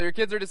Your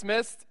kids are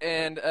dismissed,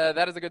 and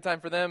that is a good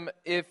time for them.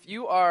 If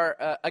you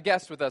are a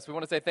guest with us, we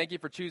want to say thank you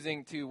for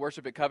choosing to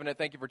worship at Covenant.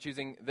 Thank you for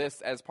choosing this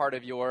as part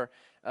of your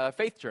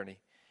faith journey.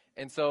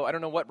 And so I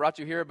don't know what brought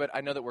you here, but I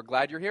know that we're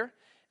glad you're here.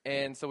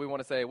 And so we want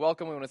to say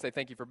welcome. We want to say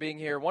thank you for being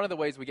here. One of the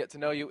ways we get to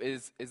know you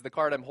is the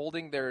card I'm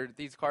holding. There are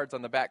these cards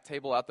on the back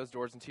table out those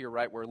doors and to your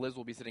right where Liz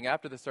will be sitting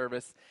after the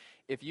service.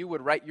 If you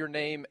would write your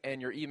name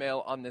and your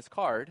email on this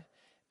card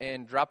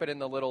and drop it in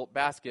the little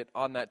basket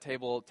on that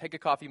table, take a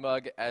coffee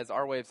mug as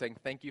our way of saying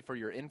thank you for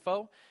your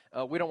info.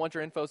 We don't want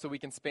your info so we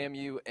can spam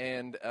you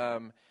and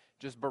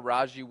just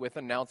barrage you with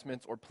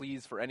announcements or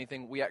pleas for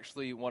anything. We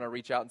actually want to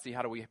reach out and see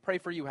how do we pray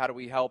for you, how do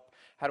we help,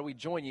 how do we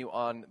join you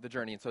on the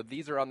journey. And so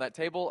these are on that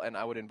table, and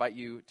I would invite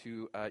you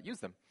to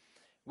use them.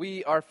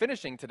 We are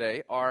finishing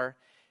today our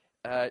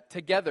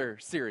Together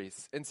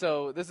series. And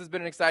so this has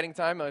been an exciting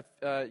time. If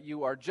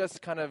you are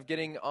just kind of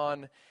getting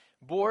on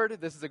board,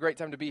 this is a great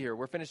time to be here.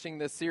 We're finishing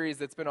this series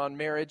that's been on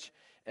marriage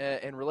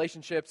and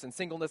relationships and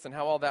singleness and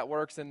how all that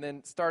works. And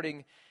then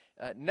starting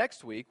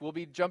next week, we'll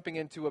be jumping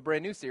into a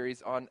brand new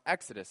series on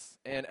Exodus.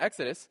 And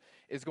Exodus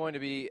is going to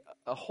be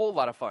a whole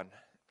lot of fun.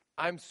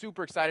 I'm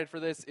super excited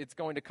for this. It's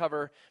going to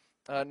cover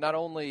not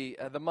only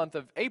the month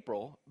of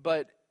April,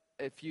 but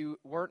if you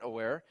weren't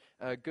aware,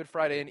 Good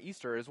Friday and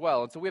Easter as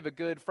well. And so we have a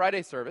Good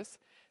Friday service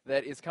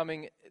that is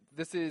coming.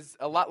 This is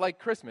a lot like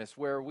Christmas,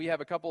 where we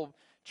have a couple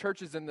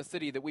churches in the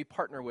city that we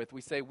partner with. We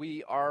say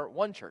we are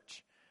one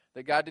church,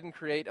 that God didn't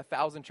create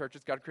 1,000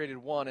 churches. God created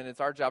one, and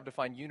it's our job to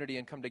find unity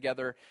and come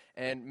together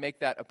and make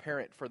that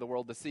apparent for the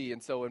world to see.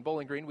 And so in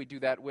Bowling Green, we do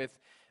that with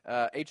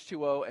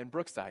H2O and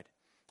Brookside.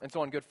 And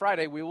so on Good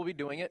Friday, we will be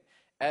doing it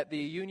at the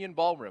Union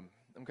Ballroom.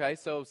 Okay,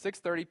 so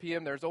 6:30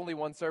 p.m., there's only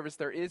one service.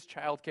 There is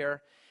childcare,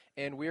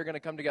 and we are going to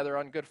come together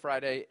on Good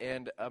Friday,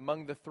 and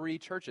among the three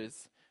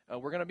churches,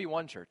 we're going to be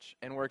one church,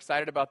 and we're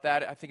excited about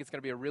that. I think it's going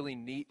to be a really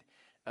neat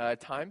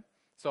time.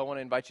 So I want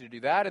to invite you to do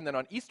that. And then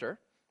on Easter,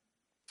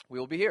 we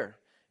will be here.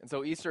 And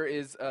so Easter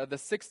is the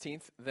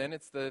 16th. Then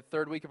it's the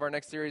third week of our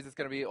next series. It's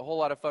going to be a whole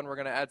lot of fun. We're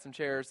going to add some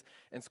chairs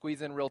and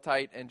squeeze in real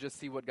tight and just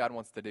see what God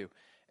wants to do.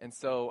 And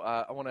so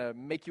I want to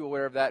make you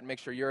aware of that and make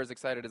sure you're as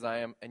excited as I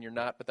am. And you're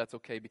not, but that's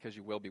okay because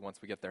you will be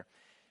once we get there.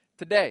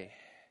 Today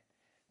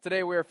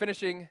we're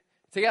finishing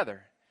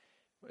Together.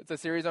 It's a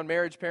series on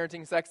marriage,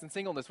 parenting, sex, and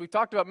singleness. We've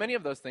talked about many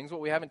of those things. What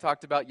we haven't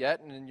talked about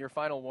yet, and in your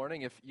final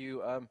warning, if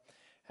you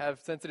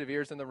have sensitive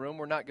ears in the room,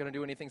 we're not going to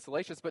do anything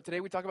salacious, but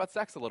today we talk about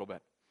sex a little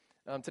bit.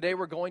 Today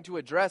we're going to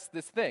address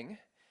this thing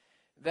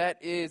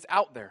that is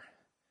out there.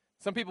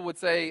 Some people would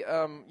say,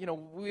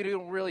 we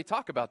don't really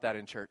talk about that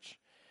in church.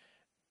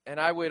 And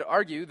I would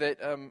argue that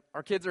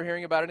our kids are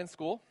hearing about it in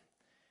school,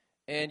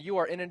 and you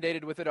are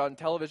inundated with it on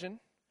television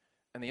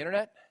and the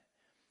internet,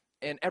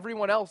 and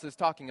everyone else is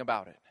talking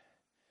about it.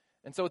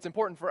 And so it's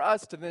important for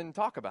us to then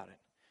talk about it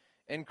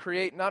and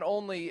create not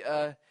only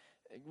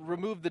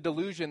remove the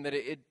delusion that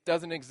it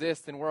doesn't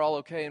exist and we're all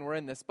okay and we're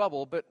in this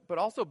bubble, but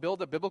also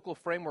build a biblical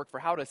framework for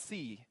how to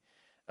see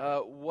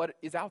what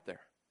is out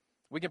there.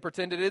 We can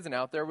pretend it isn't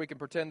out there. We can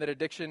pretend that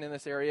addiction in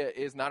this area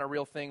is not a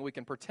real thing. We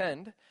can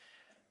pretend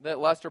that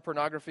lust or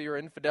pornography or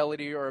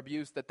infidelity or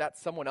abuse,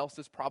 that's someone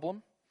else's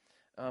problem,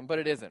 but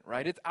it isn't,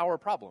 right? It's our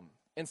problem.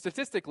 And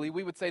statistically,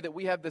 we would say that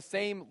we have the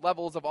same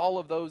levels of all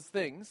of those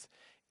things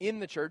in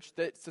the church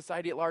that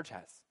society at large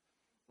has.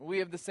 We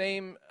have the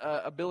same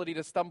ability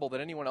to stumble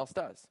that anyone else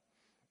does.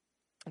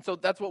 And so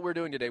that's what we're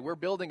doing today. We're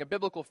building a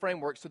biblical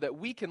framework so that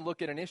we can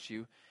look at an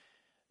issue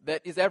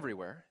that is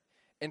everywhere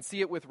and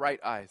see it with right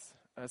eyes.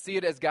 See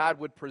it as God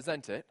would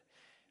present it,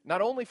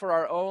 not only for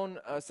our own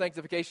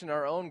sanctification,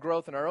 our own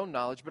growth, and our own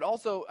knowledge, but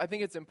also I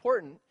think it's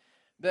important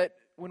that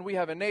when we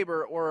have a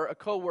neighbor or a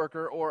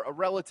coworker or a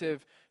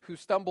relative who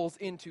stumbles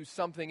into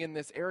something in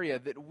this area,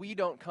 that we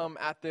don't come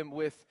at them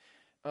with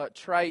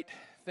trite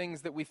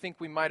things that we think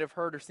we might have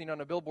heard or seen on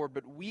a billboard,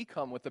 but we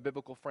come with a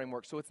biblical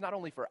framework. So it's not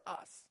only for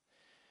us,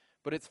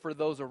 but it's for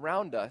those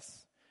around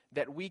us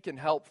that we can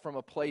help from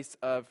a place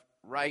of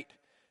right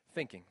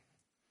thinking.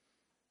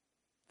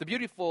 The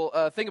beautiful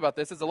thing about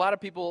this is a lot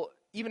of people,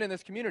 even in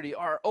this community,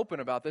 are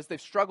open about this.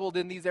 They've struggled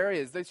in these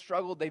areas.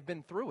 They've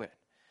been through it,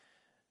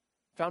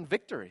 found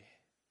victory.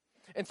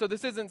 And so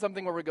this isn't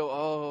something where we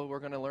go, we're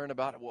going to learn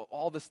about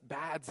all this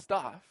bad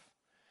stuff.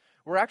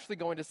 We're actually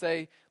going to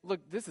say,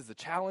 look, this is a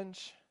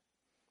challenge,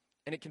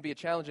 and it can be a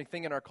challenging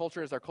thing in our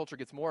culture as our culture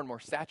gets more and more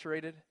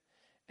saturated,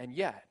 and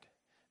yet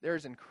there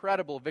is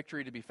incredible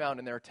victory to be found,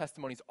 and there are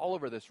testimonies all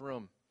over this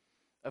room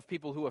of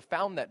people who have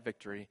found that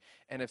victory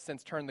and have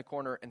since turned the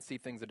corner and see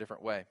things a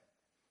different way.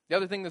 The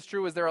other thing that's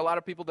true is there are a lot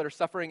of people that are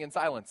suffering in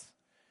silence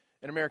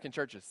in American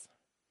churches.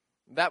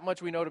 That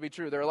much we know to be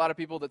true. There are a lot of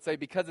people that say,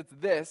 because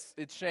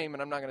it's shame,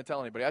 and I'm not going to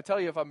tell anybody. I tell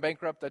you if I'm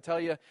bankrupt. I tell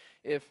you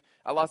if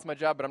I lost my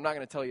job, but I'm not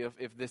going to tell you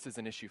if this is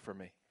an issue for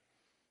me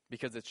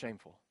because it's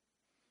shameful.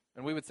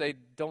 And we would say,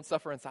 don't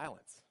suffer in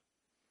silence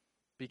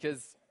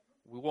because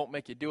we won't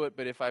make you do it.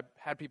 But if I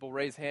had people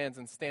raise hands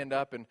and stand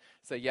up and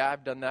say, yeah,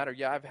 I've done that, or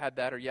yeah, I've had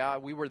that, or yeah,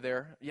 we were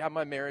there, yeah,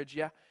 my marriage,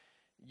 yeah,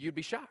 you'd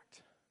be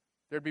shocked.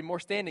 There'd be more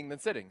standing than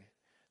sitting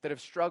that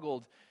have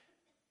struggled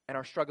and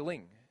are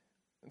struggling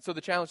And so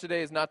the challenge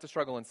today is not to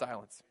struggle in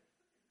silence.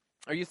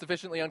 Are you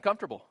sufficiently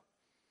uncomfortable?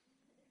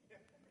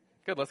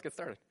 Good, let's get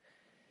started.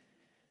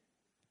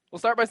 We'll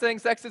start by saying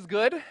sex is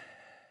good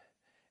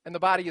and the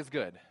body is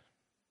good.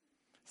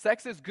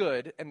 Sex is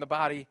good and the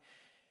body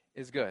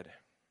is good.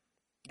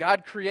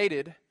 God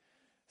created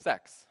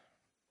sex.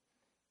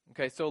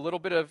 Okay, so a little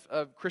bit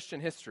of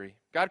Christian history.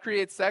 God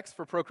creates sex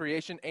for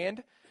procreation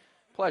and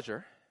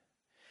pleasure,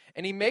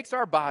 and he makes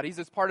our bodies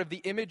as part of the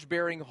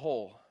image-bearing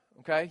whole.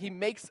 Okay, he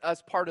makes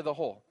us part of the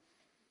whole.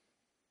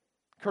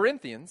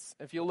 Corinthians,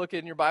 if you look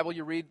in your Bible,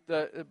 you read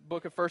the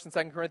book of 1st and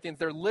 2nd Corinthians,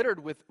 they're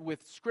littered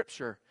with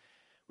scripture,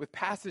 with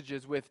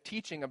passages, with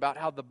teaching about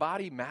how the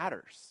body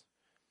matters.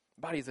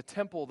 The body is a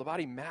temple, the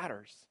body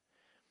matters.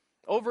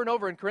 Over and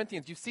over in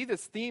Corinthians, you see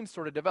this theme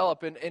sort of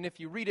develop, and if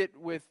you read it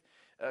with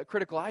a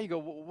critical eye, you go,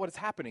 what is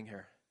happening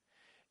here?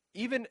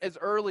 Even as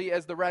early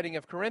as the writing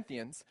of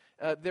Corinthians,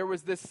 there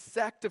was this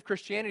sect of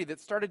Christianity that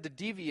started to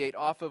deviate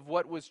off of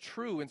what was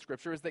true in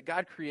Scripture, is that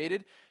God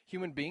created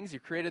human beings. He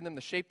created them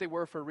the shape they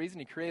were for a reason.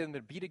 He created them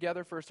to be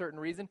together for a certain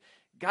reason.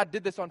 God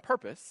did this on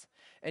purpose,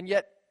 and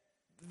yet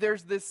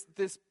there's this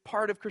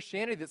part of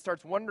Christianity that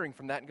starts wondering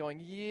from that and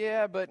going,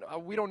 yeah,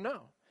 but we don't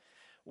know.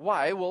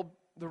 Why? Well,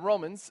 the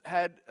Romans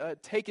had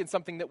taken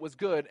something that was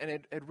good and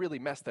it had really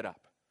messed it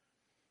up.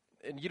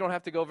 And you don't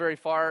have to go very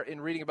far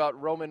in reading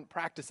about Roman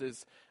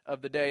practices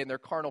of the day and their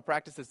carnal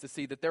practices to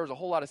see that there was a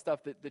whole lot of stuff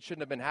that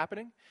shouldn't have been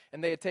happening.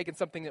 And they had taken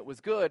something that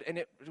was good and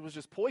it was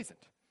just poisoned.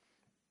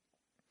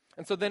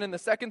 And so then in the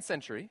 2nd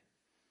century,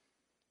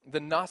 the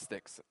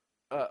Gnostics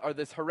are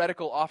this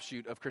heretical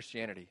offshoot of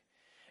Christianity.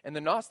 And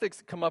the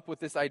Gnostics come up with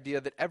this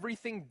idea that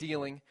everything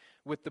dealing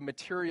with the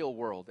material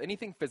world,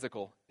 anything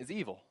physical, is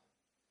evil.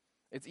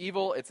 It's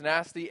evil, it's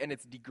nasty, and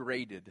it's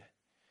degraded.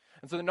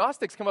 And so the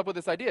Gnostics come up with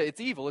this idea.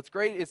 It's evil, it's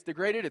great, it's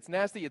degraded, it's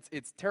nasty,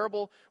 it's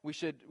terrible. We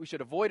should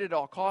avoid it at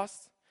all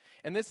costs.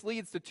 And this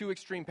leads to two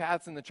extreme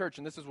paths in the church,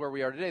 and this is where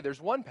we are today.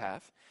 There's one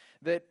path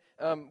that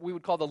we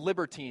would call the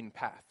libertine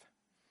path.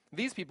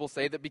 These people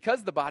say that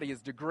because the body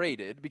is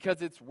degraded,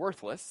 because it's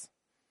worthless,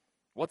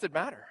 what's it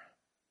matter?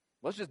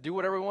 Let's just do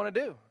whatever we want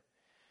to do.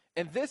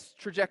 And this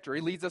trajectory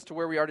leads us to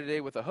where we are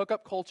today with a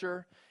hookup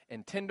culture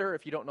and Tinder.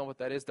 If you don't know what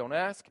that is, don't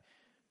ask.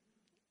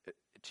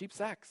 Cheap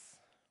sex.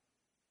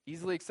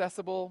 Easily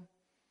accessible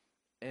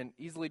and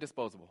easily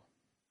disposable.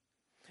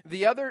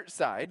 The other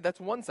side,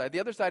 that's one side. The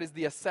other side is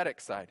the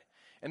ascetic side.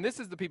 And this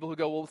is the people who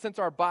go, well, since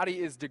our body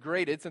is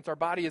degraded, since our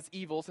body is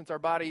evil, since our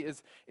body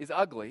is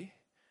ugly,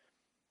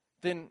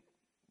 then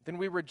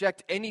we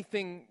reject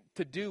anything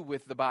to do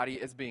with the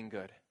body as being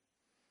good.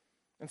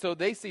 And so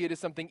they see it as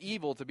something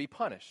evil to be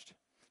punished.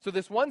 So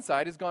this one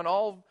side has gone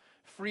all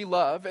free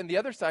love, and the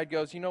other side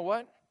goes, you know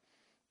what?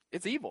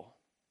 It's evil.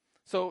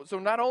 So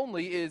not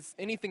only is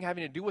anything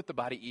having to do with the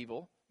body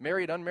evil,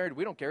 married, unmarried,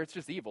 we don't care, it's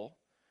just evil.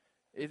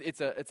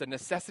 It's a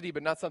necessity,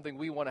 but not something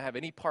we want to have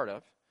any part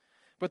of.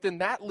 But then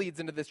that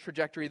leads into this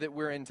trajectory that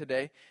we're in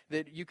today,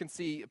 that you can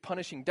see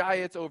punishing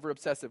diets over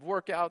obsessive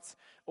workouts,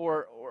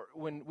 or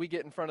when we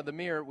get in front of the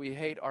mirror, we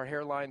hate our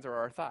hairlines or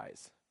our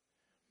thighs.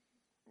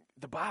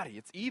 The body,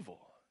 it's evil.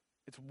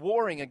 It's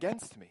warring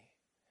against me.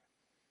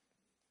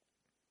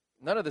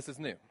 None of this is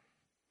new.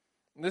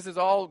 This is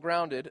all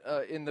grounded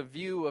in the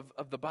view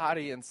of the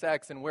body and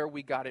sex and where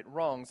we got it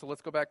wrong. So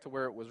let's go back to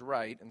where it was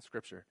right in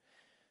Scripture.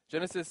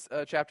 Genesis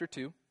chapter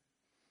 2,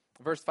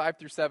 verse 5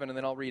 through 7, and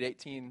then I'll read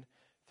 18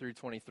 through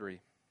 23.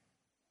 It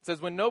says,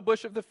 when no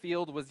bush of the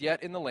field was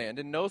yet in the land,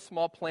 and no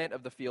small plant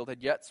of the field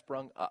had yet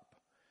sprung up.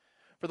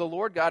 For the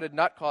Lord God had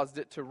not caused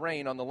it to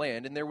rain on the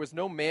land, and there was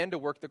no man to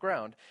work the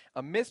ground.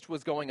 A mist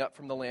was going up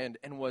from the land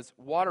and was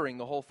watering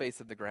the whole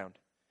face of the ground.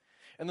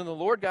 And then the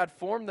Lord God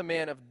formed the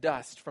man of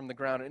dust from the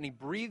ground, and he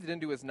breathed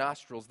into his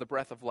nostrils the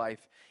breath of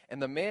life,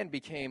 and the man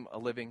became a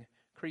living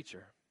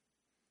creature.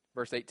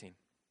 Verse 18.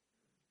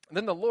 And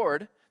then the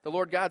Lord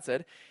God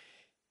said,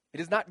 it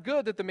is not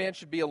good that the man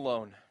should be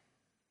alone.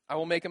 I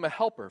will make him a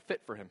helper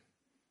fit for him.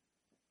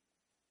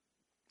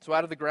 So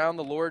out of the ground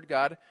the Lord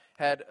God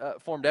had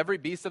formed every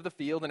beast of the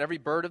field and every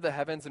bird of the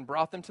heavens and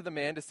brought them to the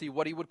man to see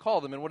what he would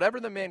call them. And whatever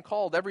the man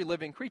called every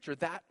living creature,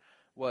 that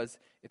was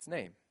its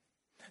name.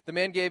 The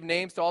man gave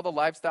names to all the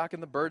livestock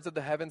and the birds of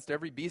the heavens, to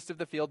every beast of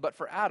the field. But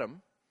for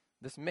Adam,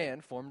 this man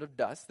formed of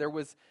dust, there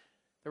was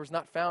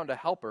not found a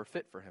helper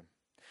fit for him.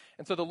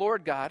 And so the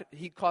Lord God,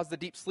 he caused a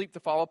deep sleep to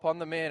fall upon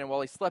the man. And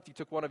while he slept, he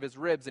took one of his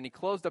ribs and he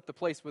closed up the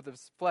place with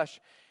his flesh.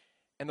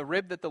 And the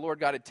rib that the Lord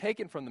God had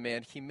taken from the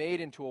man, he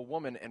made into a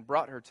woman and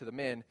brought her to the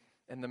man.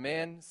 And the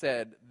man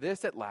said,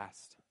 this at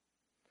last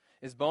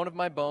is bone of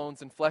my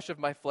bones and flesh of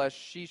my flesh.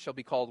 She shall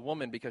be called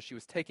woman because she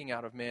was taken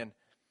out of man.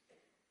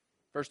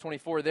 Verse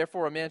 24,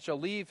 therefore a man shall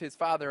leave his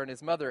father and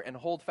his mother and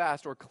hold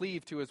fast or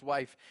cleave to his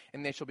wife,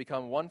 and they shall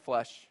become one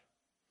flesh.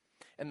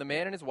 And the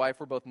man and his wife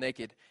were both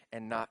naked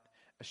and not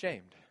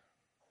ashamed.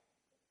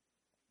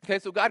 Okay,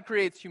 so God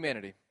creates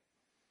humanity.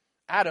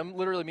 Adam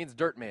literally means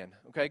dirt man.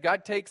 Okay,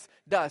 God takes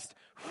dust,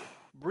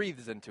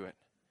 breathes into it,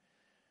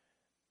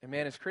 and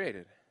man is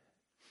created.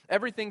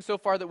 Everything so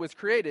far that was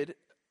created,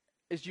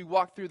 as you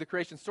walk through the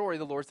creation story,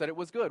 the Lord said it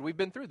was good. We've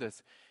been through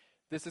this.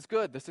 This is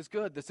good, this is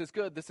good, this is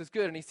good, this is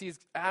good. And he sees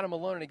Adam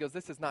alone and he goes,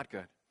 this is not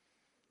good.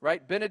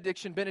 Right?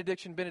 Benediction,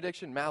 benediction,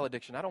 benediction,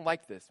 malediction. I don't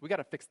like this. We got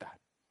to fix that.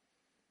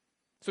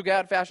 So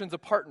God fashions a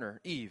partner,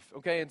 Eve.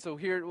 Okay, and so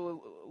here, a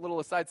little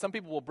aside, some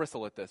people will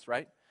bristle at this,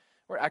 right?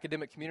 We're an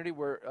academic community.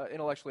 We're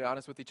intellectually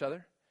honest with each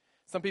other.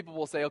 Some people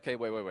will say, okay,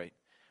 wait.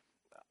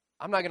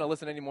 I'm not going to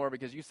listen anymore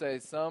because you say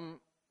some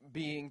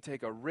being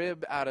take a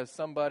rib out of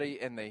somebody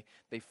and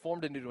they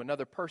formed it into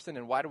another person,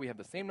 and why do we have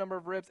the same number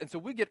of ribs? And so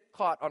we get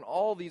caught on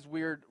all these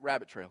weird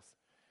rabbit trails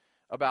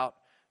about,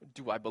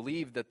 do I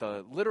believe that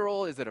the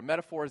literal, is it a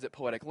metaphor, is it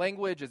poetic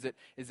language, is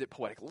it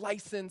poetic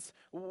license?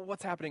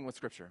 What's happening with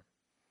Scripture?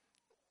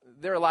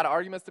 There are a lot of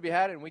arguments to be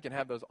had, and we can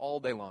have those all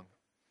day long.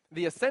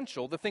 The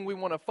essential, the thing we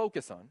want to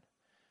focus on,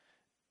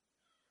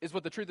 is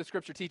what the truth of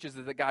Scripture teaches,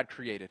 is that God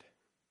created.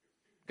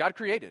 God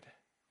created.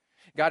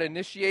 God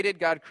initiated,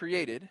 God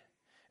created.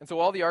 And so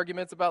all the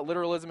arguments about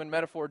literalism and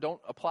metaphor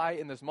don't apply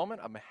in this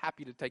moment. I'm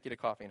happy to take you to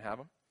coffee and have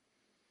them.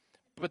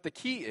 But the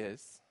key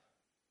is,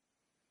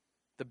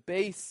 the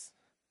base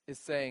is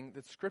saying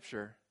that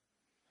Scripture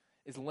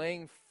is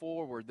laying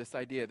forward this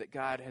idea that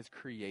God has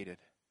created.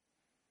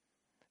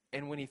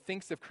 And when he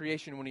thinks of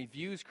creation, when he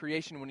views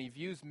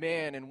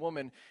man and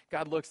woman,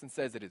 God looks and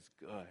says, it is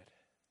good.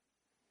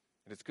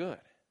 It is good.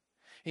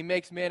 He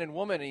makes man and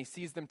woman and he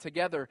sees them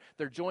together.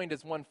 They're joined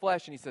as one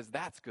flesh and he says,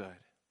 that's good.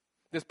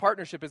 This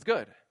partnership is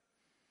good.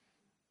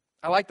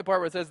 I like the part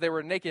where it says they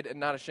were naked and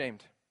not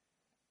ashamed.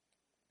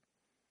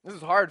 This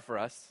is hard for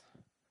us.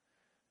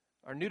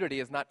 Our nudity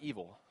is not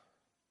evil.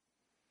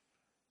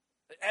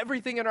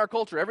 Everything in our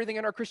culture, everything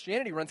in our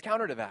Christianity runs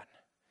counter to that.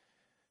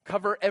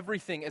 Cover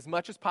everything as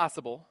much as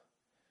possible.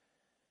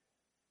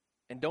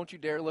 And don't you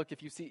dare look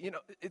if you see,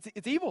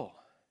 it's evil.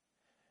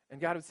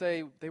 And God would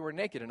say they were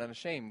naked and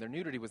unashamed. Their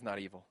nudity was not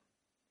evil.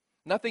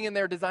 Nothing in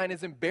their design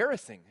is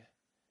embarrassing.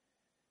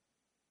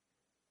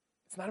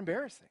 It's not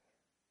embarrassing.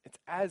 It's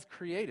as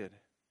created.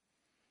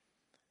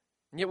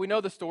 And yet we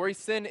know the story.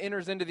 Sin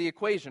enters into the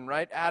equation,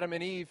 right? Adam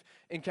and Eve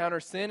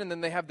encounter sin, and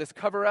then they have this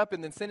cover up,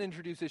 and then sin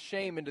introduces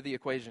shame into the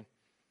equation.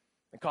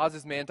 It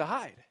causes man to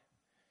hide.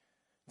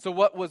 So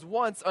what was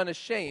once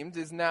unashamed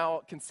is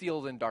now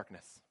concealed in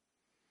darkness.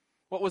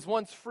 What was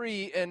once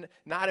free and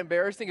not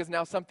embarrassing is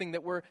now something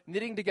that we're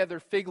knitting together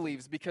fig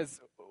leaves, because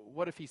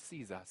what if he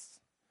sees us?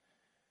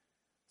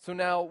 So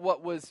now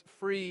what was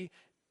free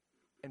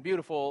and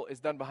beautiful is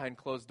done behind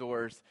closed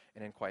doors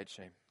and in quiet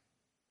shame.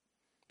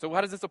 So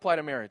how does this apply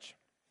to marriage?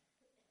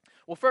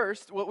 Well,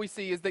 first, what we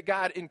see is that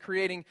God, in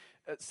creating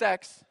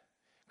sex,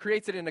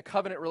 creates it in a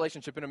covenant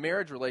relationship, in a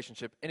marriage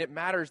relationship, and it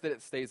matters that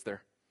it stays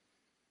there.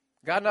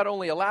 God not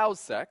only allows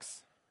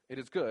sex, it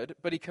is good,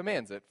 but he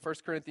commands it. 1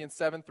 Corinthians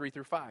 7, 3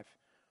 through 5. It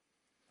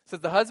says,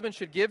 the husband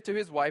should give to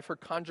his wife her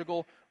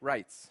conjugal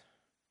rights.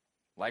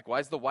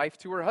 Likewise, the wife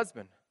to her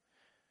husband.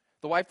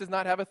 The wife does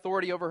not have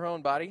authority over her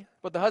own body,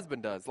 but the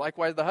husband does.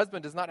 Likewise, the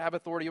husband does not have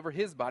authority over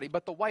his body,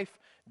 but the wife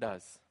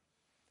does.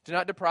 Do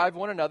not deprive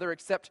one another,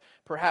 except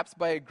perhaps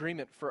by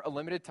agreement for a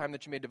limited time,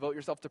 that you may devote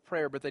yourself to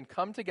prayer, but then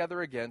come together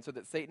again so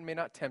that Satan may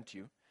not tempt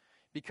you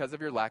because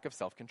of your lack of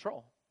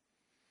self-control.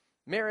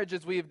 Marriage,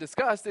 as we have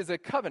discussed, is a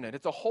covenant.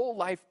 It's a whole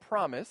life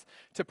promise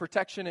to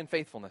protection and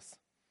faithfulness.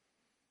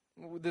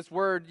 This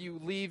word, you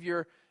leave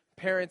your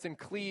parents and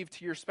cleave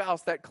to your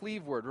spouse, that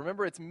cleave word,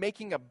 remember, it's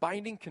making a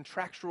binding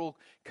contractual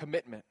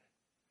commitment.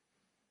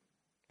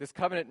 This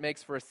covenant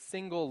makes for a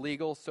single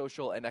legal,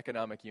 social, and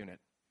economic unit.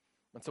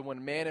 And so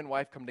when man and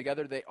wife come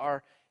together, they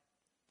are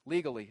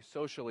legally,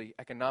 socially,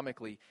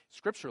 economically,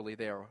 scripturally,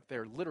 they are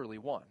literally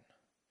one.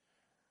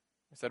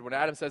 I said, when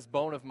Adam says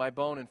bone of my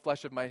bone and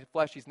flesh of my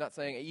flesh, he's not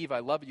saying, Eve, I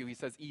love you. He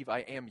says, Eve, I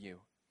am you.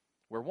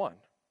 We're one.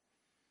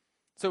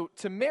 So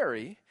to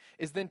marry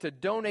is then to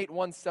donate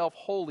oneself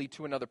wholly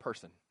to another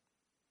person.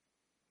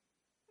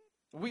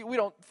 We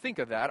don't think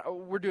of that.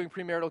 We're doing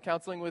premarital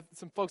counseling with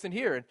some folks in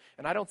here,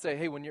 and I don't say,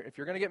 hey, if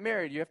you're going to get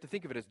married, you have to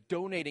think of it as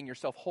donating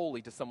yourself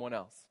wholly to someone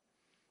else.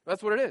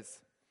 That's what it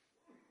is.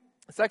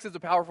 Sex is a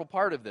powerful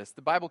part of this.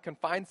 The Bible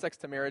confines sex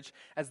to marriage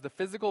as the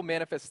physical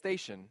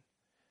manifestation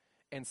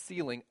and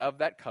sealing of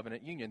that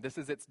covenant union. This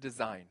is its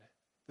design.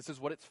 This is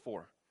what it's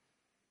for.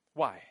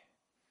 Why?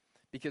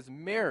 Because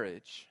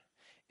marriage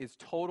is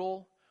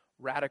total,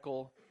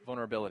 radical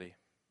vulnerability.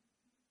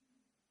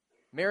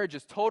 Marriage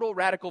is total,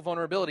 radical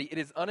vulnerability. It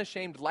is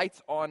unashamed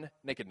lights on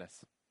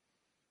nakedness.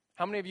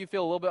 How many of you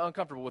feel a little bit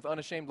uncomfortable with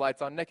unashamed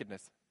lights on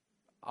nakedness?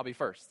 I'll be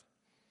first.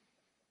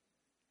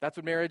 That's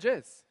what marriage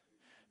is.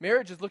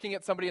 Marriage is looking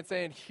at somebody and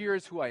saying,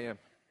 here's who I am.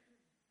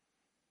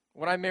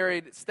 When I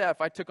married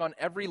Steph, I took on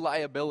every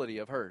liability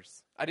of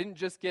hers. I didn't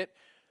just get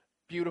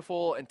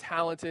beautiful and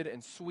talented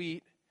and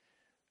sweet,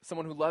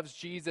 someone who loves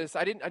Jesus.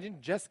 I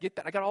didn't just get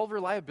that. I got all of her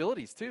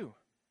liabilities too.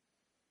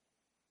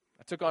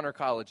 I took on her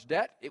college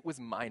debt. It was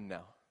mine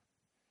now.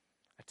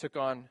 I took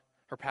on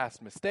her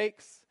past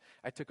mistakes.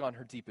 I took on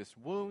her deepest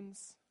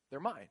wounds.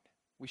 They're mine.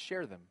 We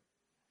share them.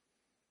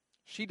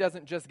 She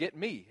doesn't just get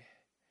me.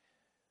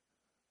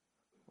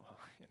 Well,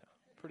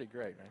 pretty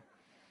great, right?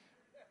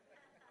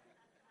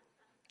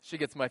 She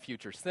gets my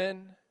future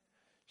sin.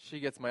 She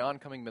gets my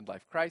oncoming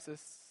midlife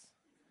crisis.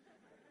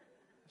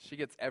 She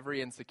gets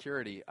every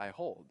insecurity I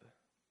hold.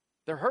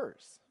 They're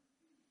hers.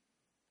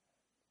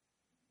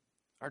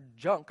 Our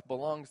junk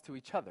belongs to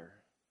each other,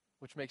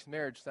 which makes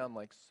marriage sound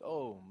like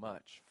so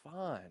much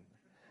fun.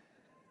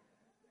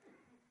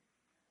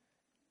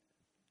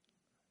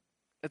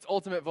 It's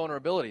ultimate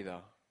vulnerability,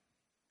 though.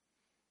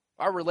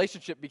 Our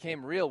relationship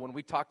became real when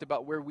we talked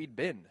about where we'd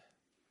been.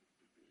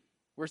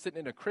 We're sitting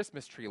in a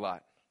Christmas tree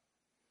lot.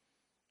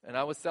 And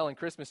I was selling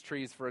Christmas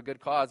trees for a good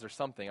cause or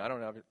something. I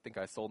don't think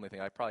I sold anything.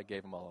 I probably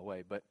gave them all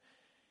away.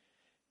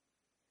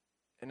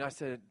 And I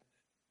said,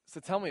 so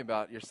tell me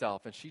about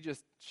yourself. And she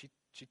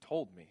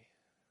told me.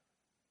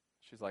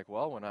 She's like,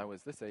 well, when I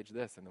was this age,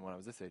 this. And then when I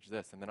was this age,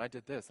 this. And then I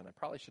did this. And I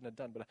probably shouldn't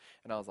have done.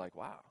 And I was like,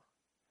 wow.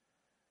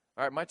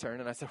 All right, my turn.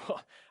 And I said,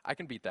 well, I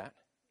can beat that.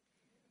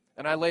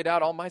 And I laid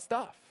out all my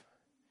stuff.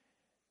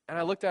 And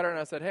I looked at her and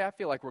I said, hey, I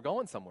feel like we're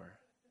going somewhere.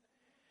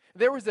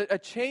 There was a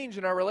change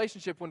in our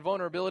relationship when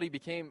vulnerability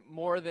became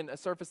more than a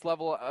surface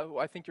level,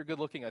 I think you're good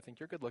looking, I think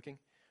you're good looking.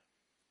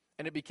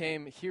 And it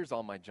became, here's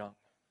all my junk.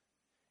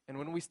 And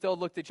when we still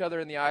looked each other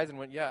in the eyes and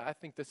went, yeah, I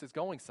think this is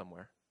going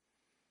somewhere,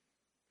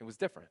 it was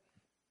different.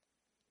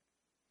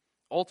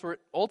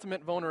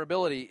 Ultimate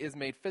vulnerability is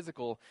made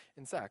physical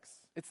in sex.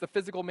 It's the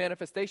physical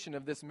manifestation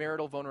of this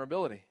marital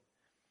vulnerability.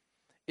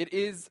 It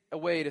is a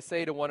way to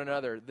say to one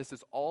another, this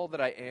is all that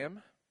I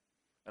am,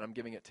 and I'm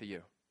giving it to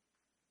you.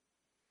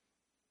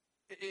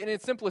 In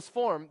its simplest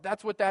form,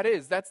 that's what that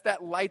is. That's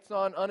that lights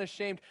on,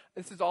 unashamed,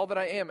 this is all that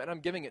I am, and I'm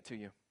giving it to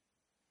you.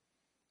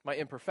 My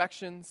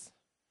imperfections,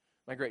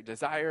 my great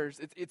desires,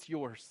 it's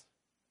yours.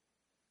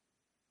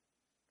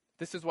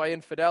 This is why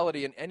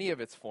infidelity in any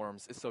of its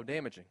forms is so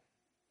damaging.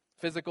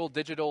 Physical,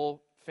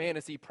 digital,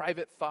 fantasy,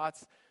 private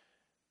thoughts,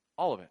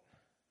 all of it.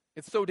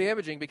 It's so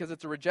damaging because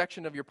it's a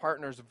rejection of your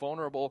partner's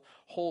vulnerable,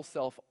 whole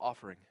self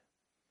offering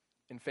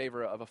in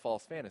favor of a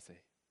false fantasy.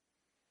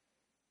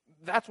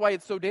 That's why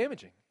it's so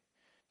damaging.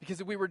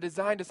 Because we were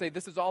designed to say,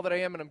 this is all that I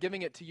am and I'm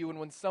giving it to you. And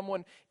when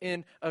someone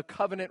in a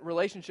covenant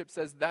relationship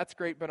says, that's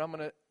great, but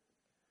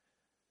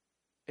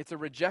it's a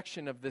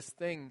rejection of this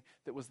thing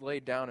that was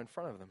laid down in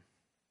front of them.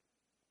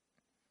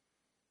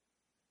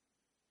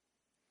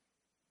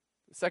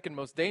 The second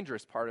most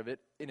dangerous part of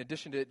it, in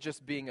addition to it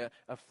just being a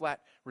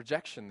flat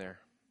rejection there,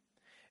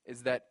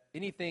 is that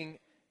anything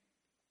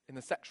in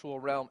the sexual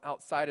realm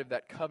outside of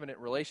that covenant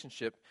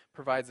relationship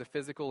provides a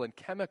physical and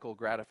chemical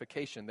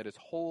gratification that is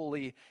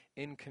wholly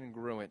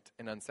incongruent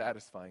and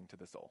unsatisfying to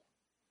the soul.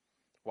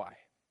 Why?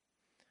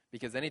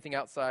 Because anything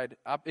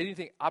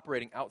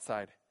operating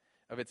outside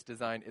of its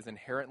design is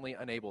inherently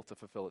unable to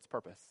fulfill its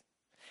purpose.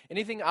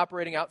 Anything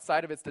operating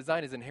outside of its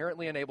design is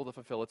inherently unable to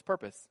fulfill its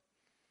purpose.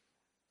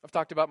 I've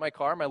talked about my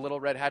car, my little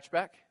red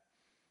hatchback.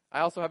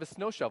 I also have a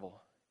snow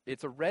shovel.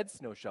 It's a red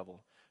snow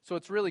shovel. So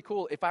it's really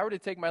cool. If I were to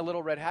take my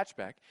little red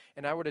hatchback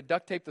and I were to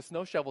duct tape the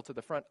snow shovel to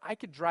the front, I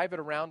could drive it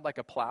around like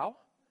a plow.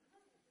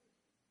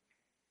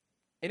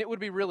 And it would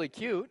be really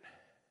cute.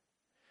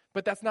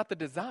 But that's not the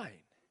design.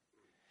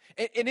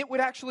 And it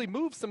would actually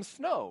move some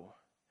snow.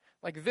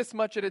 Like this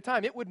much at a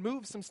time. It would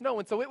move some snow.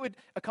 And so it would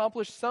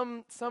accomplish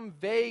some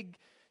vague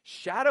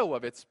shadow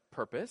of its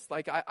purpose.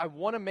 Like I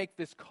want to make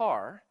this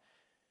car.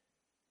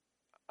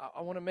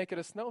 I want to make it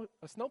a snow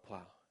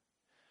plow.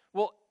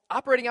 Well,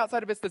 operating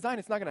outside of its design,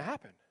 it's not going to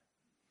happen.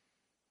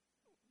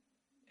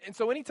 And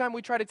so anytime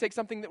we try to take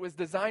something that was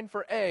designed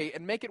for A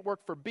and make it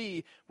work for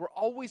B, we're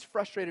always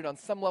frustrated on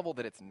some level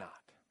that it's not.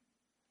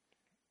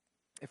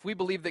 If we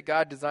believe that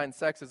God designed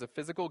sex as a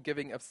physical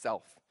giving of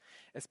self,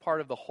 as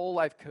part of the whole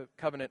life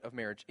covenant of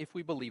marriage, if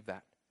we believe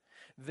that,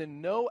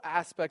 then no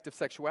aspect of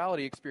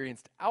sexuality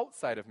experienced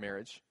outside of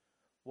marriage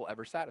will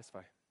ever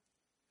satisfy.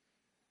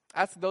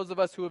 Ask those of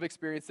us who have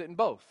experienced it in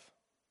both.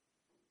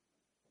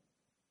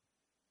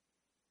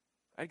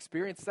 I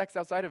experienced sex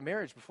outside of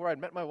marriage before I'd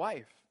met my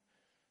wife.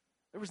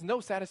 There was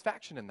no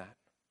satisfaction in that.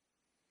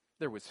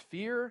 There was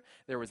fear,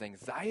 there was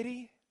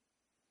anxiety,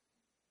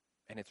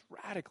 and it's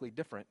radically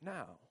different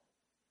now.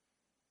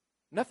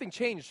 Nothing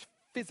changed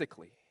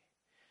physically,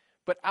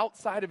 but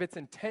outside of its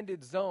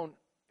intended zone,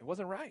 it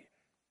wasn't right.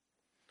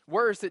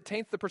 Worse, it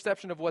taints the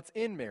perception of what's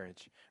in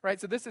marriage, right?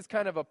 So this is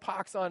kind of a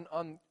pox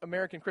on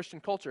American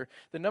Christian culture.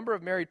 The number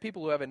of married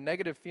people who have a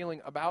negative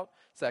feeling about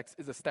sex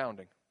is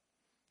astounding.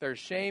 There's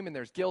shame and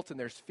there's guilt and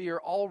there's fear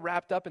all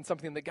wrapped up in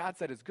something that God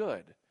said is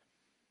good.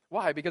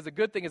 Why? Because a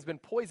good thing has been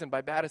poisoned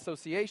by bad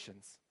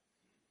associations.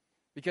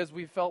 Because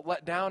we felt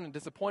let down and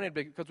disappointed,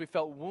 because we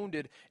felt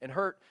wounded and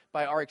hurt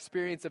by our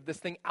experience of this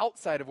thing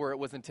outside of where it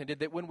was intended,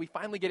 that when we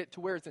finally get it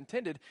to where it's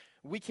intended,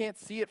 we can't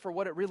see it for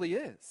what it really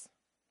is.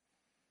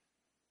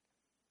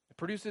 It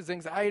produces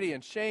anxiety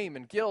and shame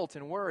and guilt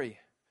and worry.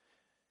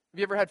 Have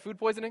you ever had food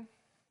poisoning?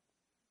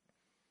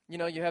 You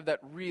know, you have that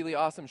really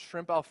awesome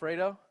shrimp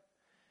Alfredo.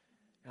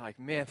 You're like,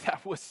 man,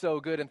 that was so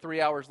good. And 3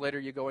 hours later,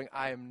 you're going,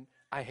 I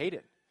hate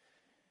it.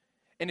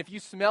 And if you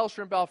smell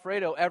shrimp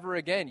Alfredo ever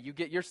again, you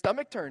get your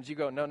stomach turns. You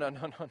go, no.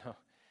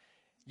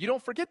 You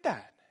don't forget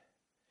that.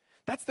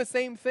 That's the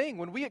same thing.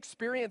 When we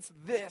experience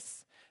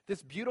this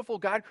This beautiful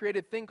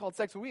God-created thing called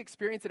sex, when we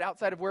experience it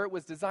outside of where it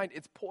was designed,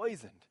 it's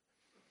poisoned.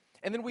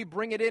 And then we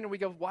bring it in and we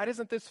go, why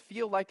doesn't this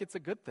feel like it's a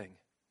good thing?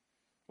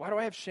 Why do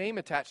I have shame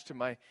attached to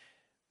my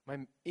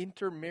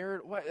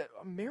intermarried?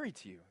 I'm married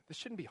to you. This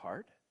shouldn't be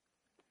hard.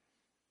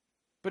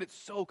 But it's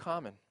so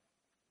common.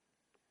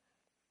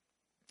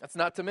 That's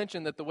not to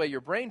mention that the way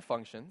your brain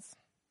functions,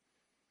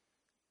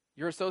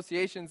 your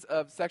associations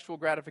of sexual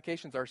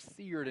gratifications are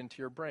seared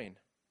into your brain.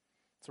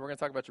 So we're going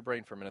to talk about your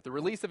brain for a minute. The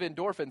release of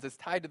endorphins is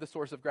tied to the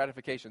source of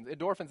gratification.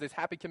 Endorphins, this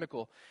happy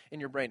chemical in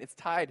your brain, it's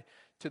tied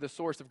to the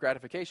source of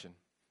gratification.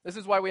 This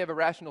is why we have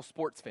irrational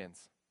sports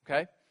fans,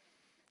 okay?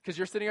 Because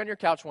you're sitting on your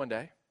couch one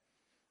day,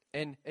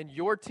 and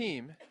your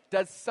team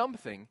does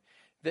something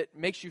that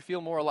makes you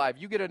feel more alive.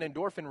 You get an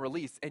endorphin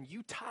release, and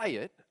you tie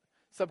it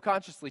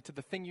subconsciously to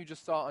the thing you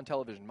just saw on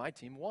television. My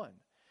team won.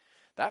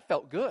 That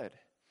felt good.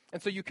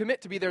 And so you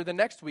commit to be there the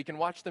next week and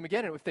watch them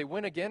again. And if they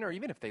win again, or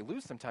even if they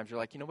lose sometimes, you're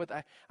like, you know what,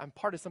 I'm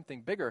part of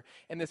something bigger.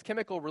 And this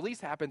chemical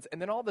release happens,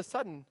 and then all of a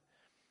sudden,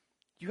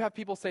 you have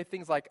people say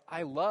things like,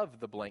 I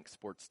love the blank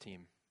sports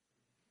team.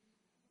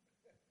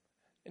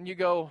 And you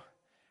go,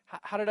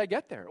 how did I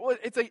get there? Well,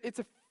 it's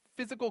a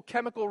physical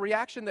chemical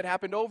reaction that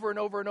happened over and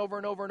over and over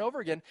and over and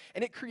over again.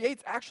 And it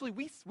creates, actually,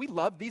 we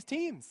love these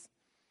teams.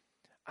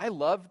 I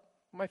love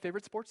my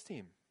favorite sports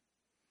team.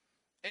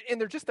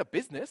 And they're just a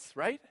business,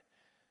 right?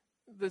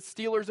 The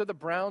Steelers or the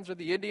Browns or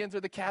the Indians or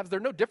the Cavs, they're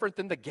no different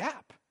than the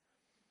Gap.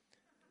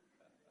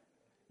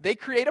 They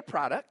create a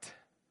product.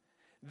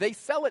 They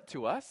sell it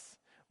to us.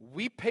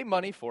 We pay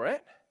money for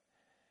it.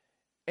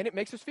 And it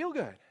makes us feel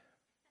good.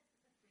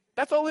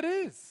 That's all it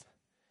is.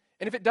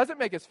 And if it doesn't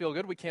make us feel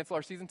good, we cancel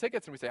our season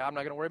tickets and we say, I'm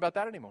not going to worry about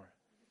that anymore.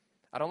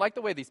 I don't like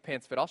the way these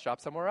pants fit. I'll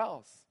shop somewhere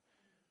else.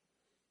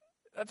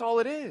 That's all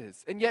it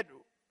is. And yet,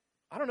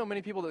 I don't know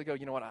many people that go,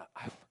 you know what,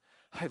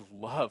 I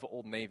love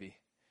Old Navy.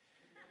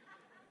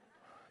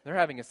 They're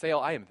having a sale.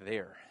 I am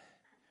there.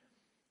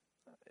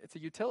 It's a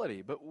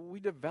utility. But we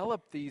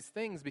develop these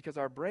things because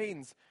our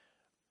brains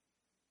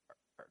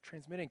are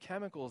transmitting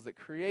chemicals that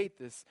create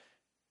this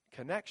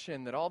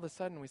connection that all of a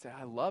sudden we say,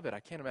 I love it.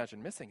 I can't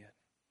imagine missing it.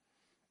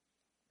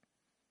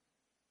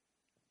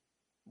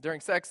 During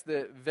sex,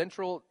 the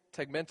ventral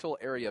tegmental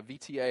area,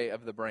 VTA,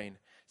 of the brain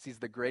sees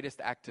the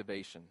greatest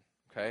activation,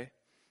 okay?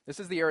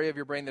 This is the area of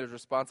your brain that is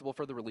responsible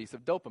for the release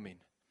of dopamine,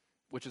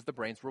 which is the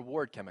brain's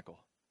reward chemical.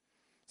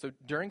 So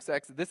during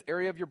sex, this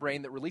area of your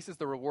brain that releases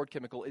the reward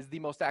chemical is the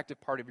most active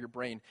part of your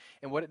brain.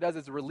 And what it does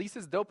is it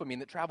releases dopamine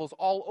that travels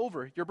all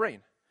over your brain.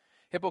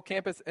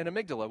 Hippocampus and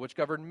amygdala, which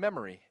govern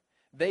memory,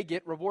 they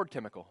get reward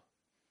chemical.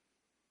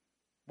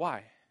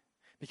 Why?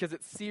 Because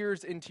it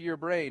sears into your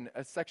brain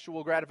a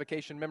sexual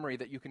gratification memory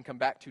that you can come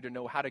back to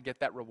know how to get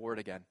that reward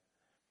again.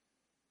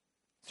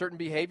 Certain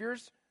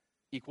behaviors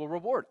equal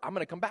reward. I'm going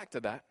to come back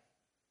to that.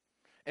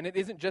 And it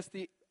isn't just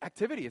the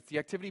activity. It's the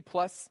activity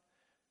plus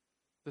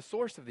the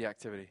source of the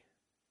activity.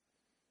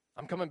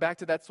 I'm coming back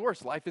to that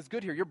source. Life is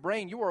good here. Your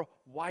brain, you are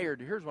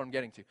wired. Here's what I'm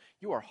getting to.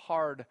 You are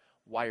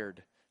hardwired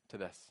to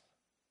this.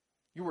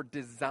 You were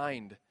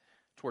designed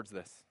towards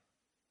this.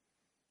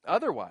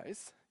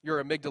 Otherwise,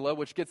 your amygdala,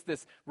 which gets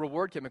this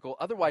reward chemical,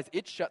 otherwise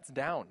it shuts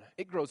down.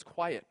 It grows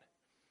quiet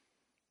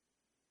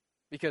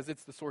because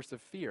it's the source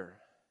of fear.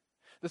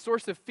 The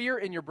source of fear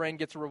in your brain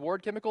gets a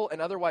reward chemical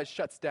and otherwise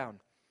shuts down.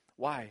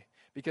 Why?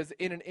 Because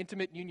in an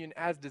intimate union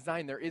as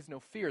designed, there is no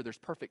fear. There's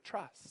perfect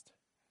trust.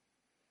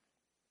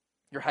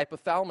 Your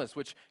hypothalamus,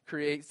 which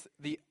creates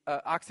the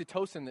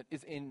oxytocin that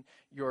is in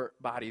your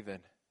body then.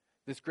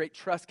 This great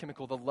trust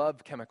chemical, the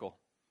love chemical.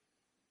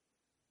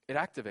 It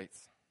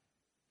activates.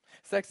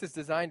 Sex is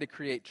designed to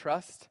create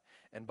trust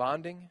and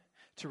bonding,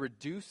 to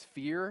reduce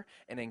fear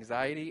and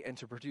anxiety, and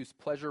to produce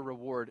pleasure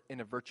reward in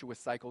a virtuous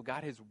cycle.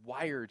 God has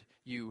wired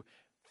you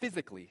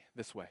physically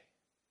this way.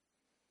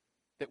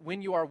 That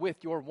when you are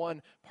with your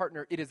one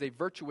partner, it is a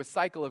virtuous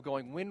cycle of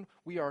going, when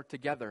we are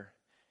together,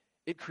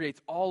 it creates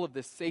all of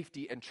this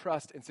safety and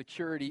trust and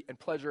security and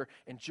pleasure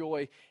and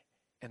joy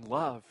and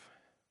love.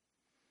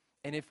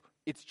 And if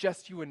it's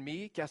just you and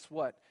me, guess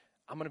what?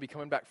 I'm going to be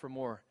coming back for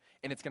more.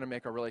 And it's going to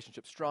make our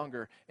relationship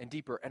stronger and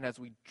deeper. And as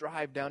we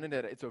drive down into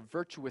it, it's a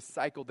virtuous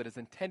cycle that is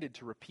intended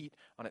to repeat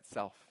on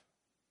itself.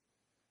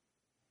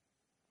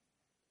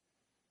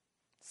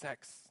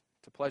 Sex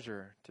to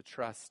pleasure, to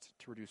trust,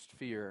 to reduce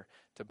fear,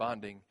 to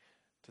bonding,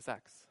 to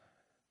sex.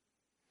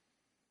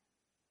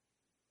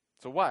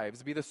 So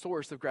wives, be the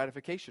source of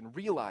gratification.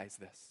 Realize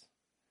this.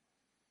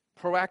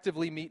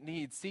 Proactively meet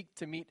needs. Seek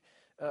to meet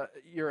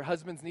your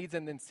husband's needs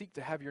and then seek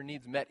to have your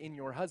needs met in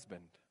your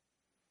husband.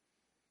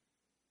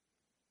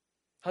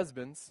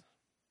 Husbands,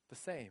 the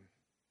same.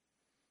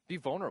 Be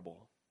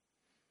vulnerable.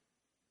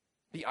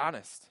 Be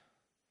honest.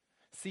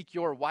 Seek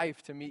your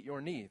wife to meet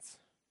your needs.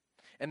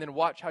 And then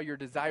watch how your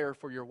desire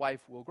for your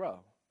wife will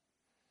grow.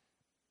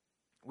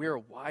 We are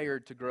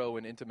wired to grow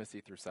in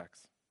intimacy through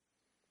sex.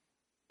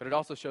 But it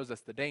also shows us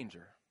the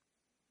danger.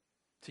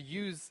 To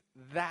use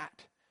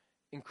that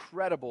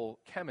incredible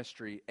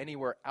chemistry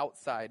anywhere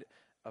outside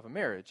of a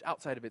marriage,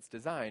 outside of its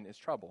design, is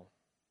trouble.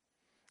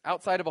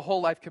 Outside of a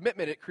whole life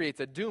commitment, it creates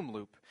a doom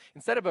loop.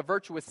 Instead of a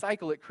virtuous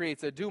cycle, it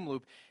creates a doom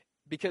loop,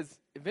 because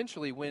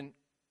eventually when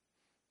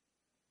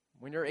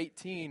you're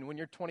 18, when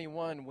you're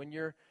 21,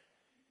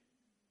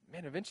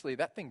 eventually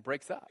that thing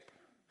breaks up.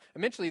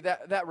 Eventually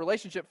that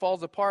relationship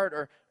falls apart,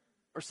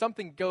 or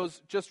something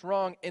goes just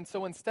wrong. And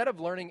so instead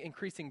of learning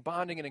increasing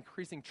bonding and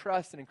increasing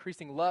trust and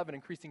increasing love and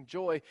increasing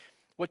joy,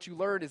 what you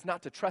learn is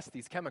not to trust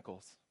these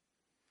chemicals.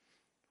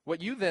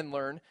 What you then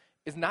learn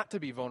is not to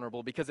be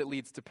vulnerable because it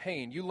leads to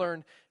pain. You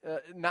learn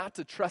not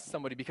to trust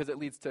somebody because it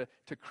leads to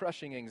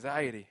crushing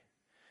anxiety.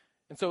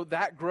 And so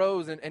that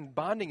grows, and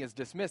bonding is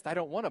dismissed. I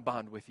don't want to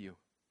bond with you.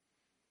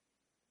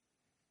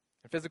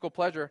 And physical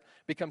pleasure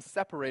becomes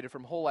separated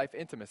from whole life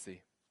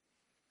intimacy.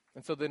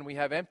 And so then we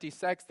have empty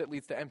sex that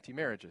leads to empty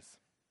marriages.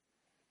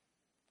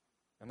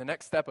 And the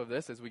next step of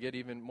this, as we get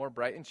even more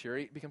bright and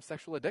cheery, becomes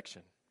sexual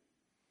addiction.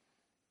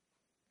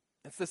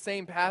 It's the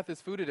same path as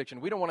food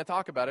addiction. We don't want to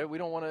talk about it. We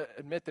don't want to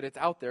admit that it's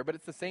out there, but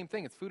it's the same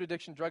thing. It's food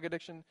addiction, drug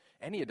addiction,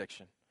 any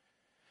addiction.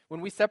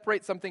 When we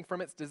separate something from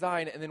its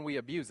design and then we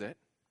abuse it,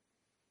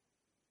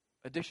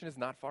 addiction is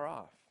not far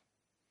off.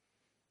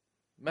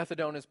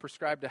 Methadone is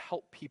prescribed to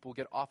help people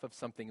get off of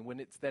something, and when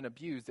it's then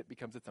abused, it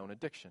becomes its own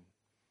addiction.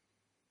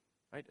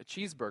 Right? A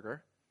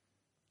cheeseburger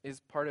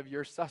is part of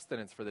your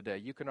sustenance for the day.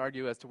 You can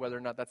argue as to whether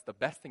or not that's the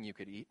best thing you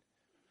could eat.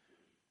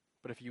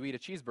 But if you eat a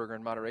cheeseburger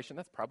in moderation,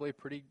 that's probably a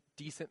pretty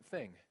decent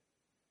thing.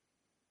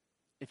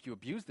 If you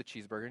abuse the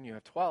cheeseburger and you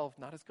have 12,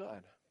 not as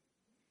good.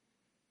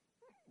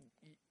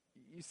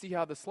 You see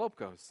how the slope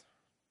goes.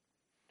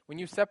 When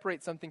you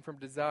separate something from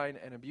design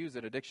and abuse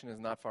it, addiction is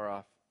not far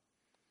off.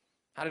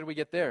 How did we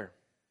get there?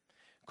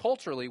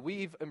 Culturally,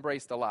 we've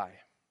embraced a lie.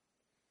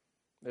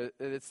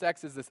 That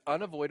sex is this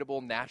unavoidable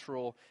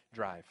natural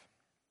drive.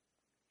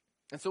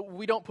 And so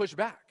we don't push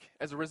back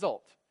as a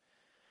result.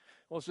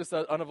 Well, it's just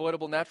an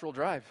unavoidable natural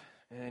drive.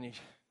 And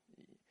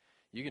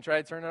you can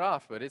try to turn it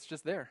off, but it's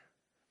just there.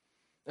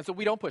 And so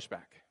we don't push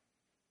back.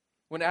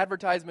 When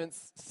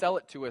advertisements sell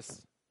it to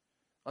us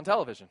on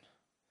television,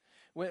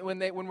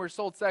 when we're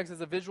sold sex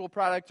as a visual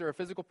product or a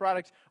physical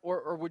product,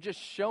 or we're just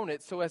shown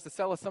it so as to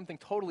sell us something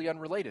totally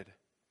unrelated.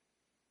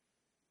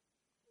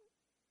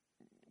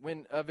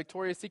 When a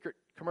Victoria's Secret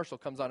commercial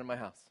comes on in my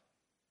house,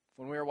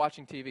 when we were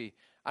watching TV,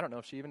 I don't know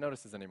if she even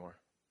notices anymore.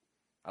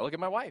 I look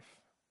at my wife.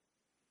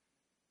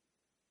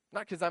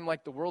 Not because I'm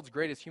like the world's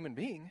greatest human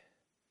being,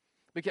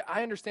 because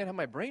I understand how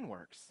my brain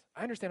works.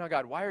 I understand how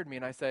God wired me,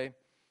 and I say,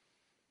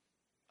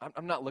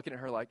 I'm not looking at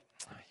her like,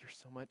 you're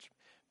so much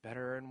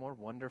better and more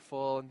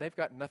wonderful, and they've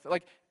got nothing.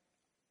 Like,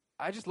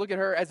 I just look at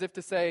her as if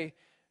to say,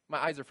 my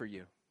eyes are for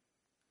you.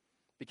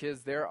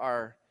 Because there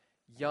are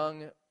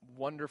young,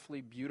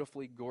 wonderfully,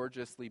 beautifully,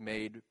 gorgeously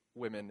made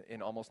women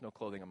in almost no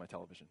clothing on my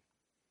television.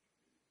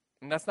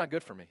 And that's not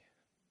good for me.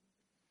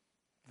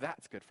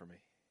 That's good for me.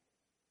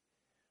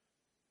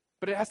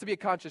 But it has to be a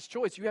conscious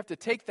choice. You have to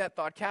take that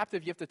thought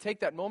captive. You have to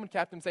take that moment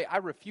captive and say, I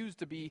refuse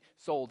to be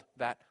sold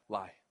that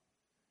lie.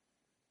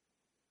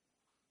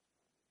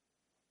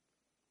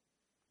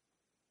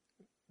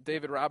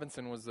 David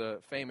Robinson was a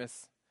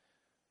famous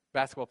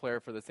basketball player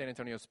for the San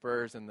Antonio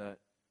Spurs in the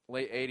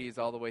late 80s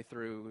all the way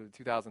through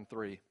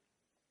 2003.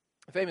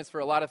 Famous for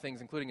a lot of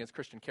things, including his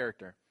Christian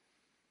character.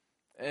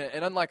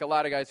 And unlike a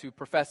lot of guys who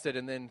professed it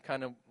and then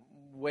kind of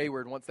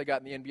wayward once they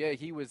got in the NBA,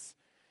 he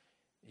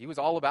was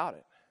all about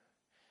it.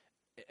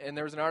 And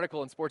there was an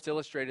article in Sports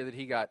Illustrated that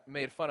he got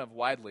made fun of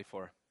widely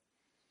for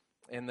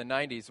in the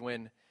 90s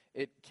when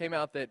it came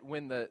out that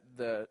when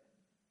the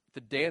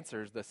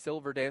dancers, the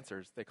silver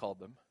dancers, they called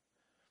them,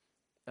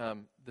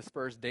 the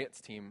Spurs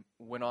dance team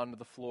went onto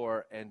the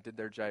floor and did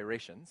their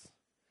gyrations,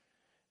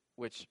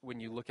 which when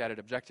you look at it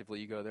objectively,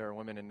 you go, there are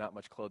women in not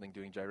much clothing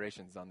doing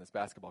gyrations on this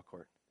basketball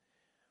court.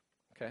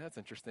 Okay, that's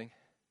interesting.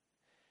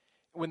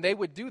 When they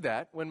would do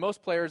that, when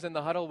most players in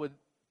the huddle would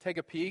take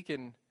a peek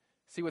and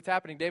see what's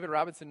happening, David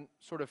Robinson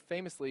sort of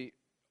famously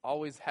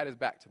always had his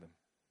back to them.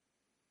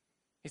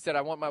 He said,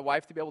 I want my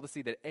wife to be able to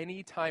see that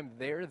any time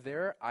they're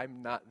there,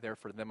 I'm not there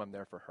for them, I'm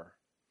there for her.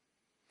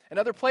 And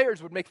other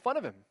players would make fun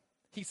of him.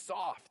 He's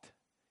soft.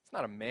 He's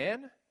not a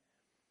man.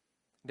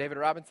 David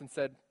Robinson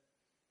said,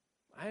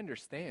 I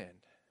understand.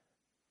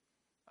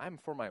 I'm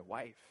for my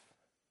wife,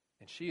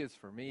 and she is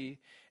for me,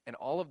 and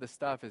all of this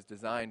stuff is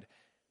designed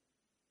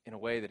in a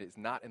way that is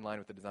not in line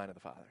with the design of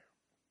the Father.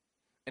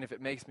 And if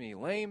it makes me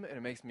lame, and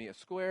it makes me a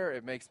square,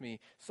 it makes me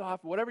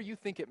soft, whatever you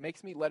think it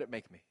makes me, let it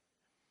make me.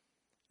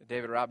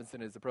 David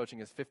Robinson is approaching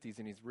his 50s,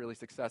 and he's really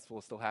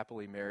successful, still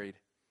happily married.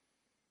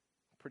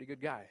 Pretty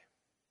good guy.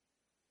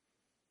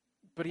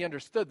 But he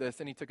understood this,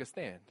 and he took a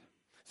stand.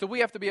 So we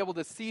have to be able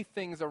to see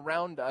things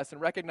around us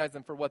and recognize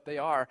them for what they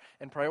are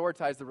and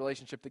prioritize the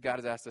relationship that God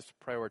has asked us to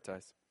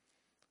prioritize.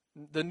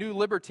 The New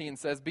Libertine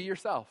says, be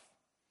yourself.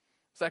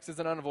 Sex is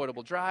an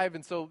unavoidable drive,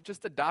 and so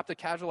just adopt a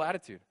casual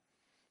attitude.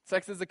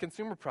 Sex is a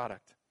consumer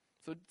product.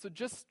 So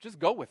just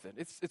go with it.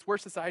 It's where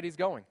society's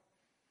going.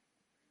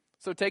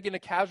 So taking a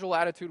casual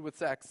attitude with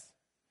sex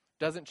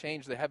doesn't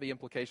change the heavy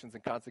implications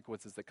and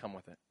consequences that come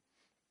with it.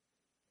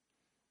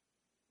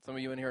 Some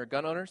of you in here are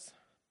gun owners.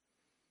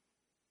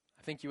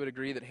 I think you would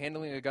agree that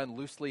handling a gun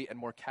loosely and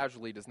more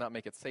casually does not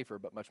make it safer,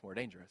 but much more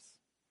dangerous.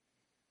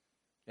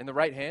 In the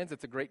right hands,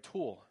 it's a great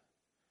tool.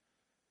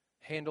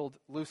 Handled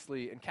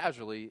loosely and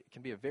casually, it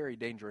can be a very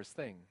dangerous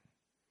thing.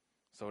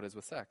 So it is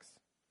with sex.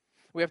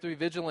 We have to be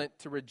vigilant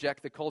to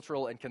reject the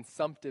cultural and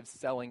consumptive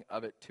selling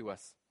of it to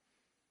us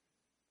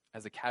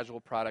as a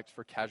casual product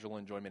for casual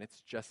enjoyment.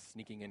 It's just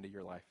sneaking into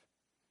your life.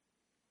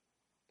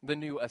 The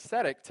new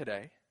ascetic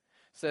today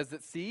says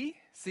that, see,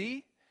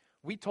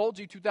 we told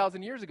you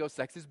 2,000 years ago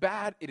sex is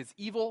bad, it is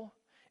evil,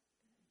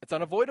 it's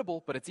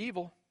unavoidable, but it's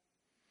evil.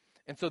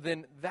 And so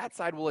then that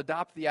side will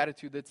adopt the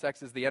attitude that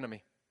sex is the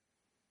enemy.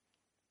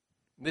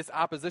 This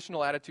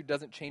oppositional attitude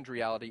doesn't change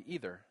reality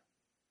either.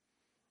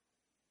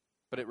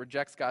 But it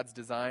rejects God's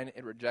design,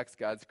 it rejects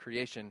God's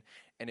creation,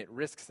 and it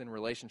risks in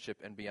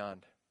relationship and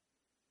beyond.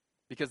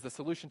 Because the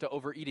solution to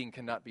overeating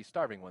cannot be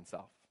starving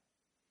oneself.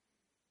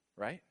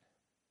 Right?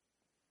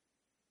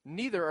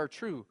 Neither are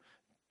true.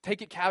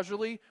 Take it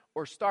casually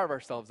or starve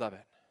ourselves of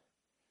it.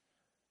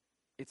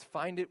 It's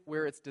find it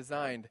where it's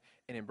designed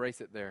and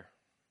embrace it there.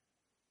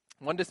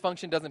 One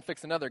dysfunction doesn't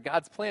fix another.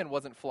 God's plan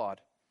wasn't flawed.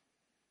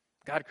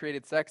 God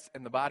created sex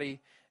and the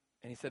body,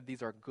 and he said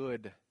these are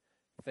good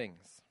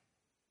things.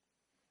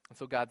 And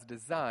so God's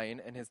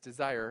design and his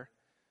desire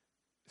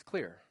is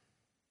clear.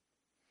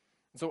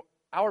 And so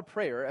our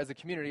prayer as a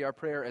community, our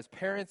prayer as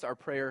parents, our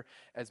prayer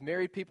as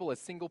married people, as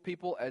single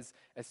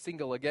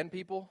single again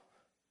people,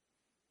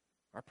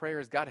 our prayer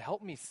is, God,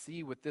 help me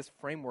see with this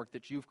framework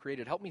that you've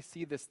created. Help me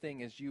see this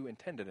thing as you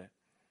intended it.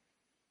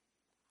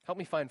 Help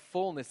me find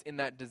fullness in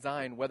that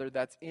design, whether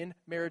that's in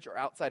marriage or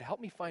outside.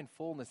 Help me find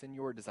fullness in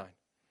your design.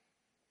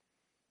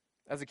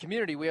 As a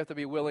community, we have to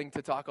be willing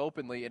to talk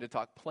openly and to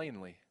talk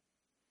plainly.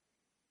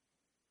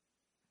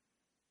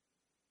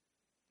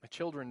 My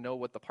children know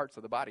what the parts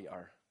of the body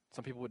are.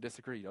 Some people would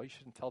disagree. Oh, you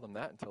shouldn't tell them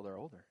that until they're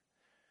older.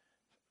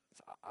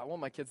 So I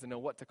want my kids to know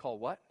what to call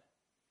what,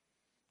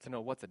 to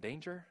know what's a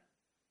danger,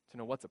 to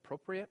know what's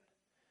appropriate.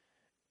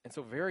 And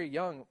so very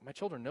young, my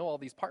children know all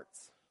these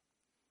parts.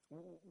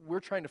 We're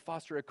trying to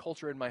foster a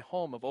culture in my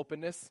home of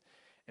openness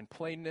and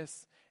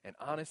plainness and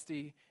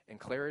honesty and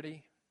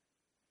clarity.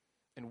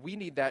 And we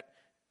need that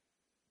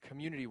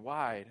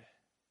community-wide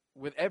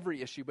with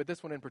every issue, but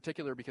this one in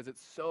particular because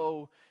it's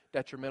so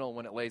detrimental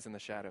when it lays in the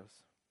shadows.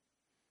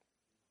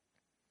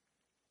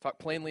 Talk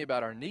plainly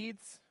about our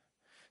needs.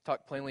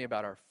 Talk plainly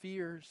about our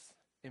fears.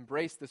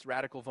 Embrace this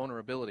radical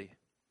vulnerability.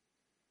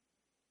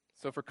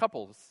 So for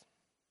couples,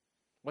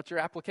 what's your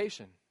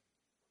application?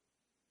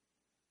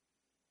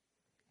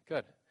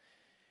 Good.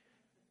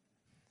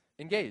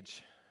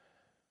 Engage.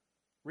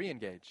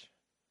 Re-engage.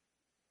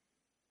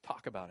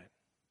 Talk about it.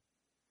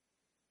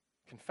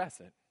 Confess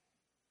it.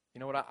 You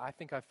know what? I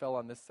think I fell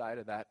on this side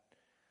of that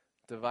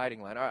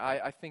dividing line.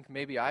 I think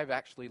maybe I've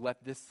actually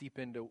let this seep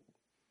into,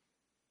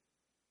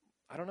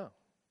 I don't know.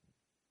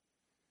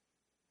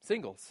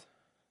 Singles.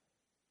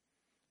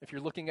 If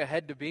you're looking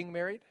ahead to being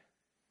married,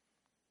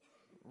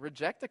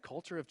 reject a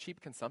culture of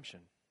cheap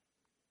consumption.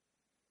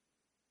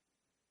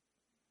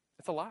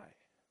 It's a lie.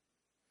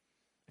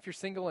 If you're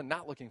single and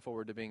not looking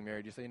forward to being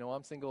married, you say,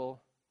 I'm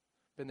single,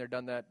 been there,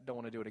 done that, don't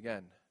want to do it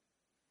again.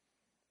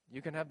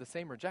 You can have the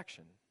same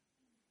rejection.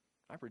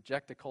 I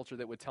reject a culture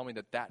that would tell me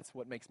that that's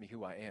what makes me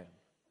who I am.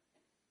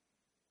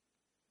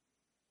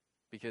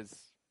 Because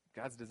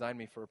God's designed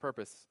me for a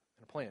purpose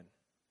and a plan.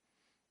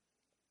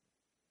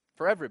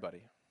 For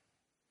everybody.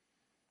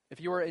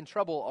 If you are in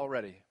trouble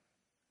already,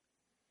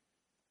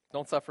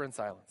 don't suffer in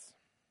silence.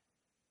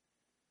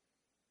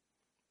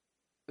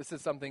 This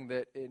is something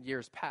that in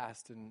years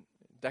past, in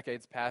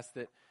decades past,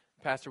 that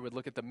the pastor would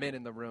look at the men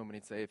in the room and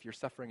he'd say, if you're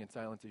suffering in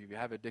silence, if you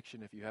have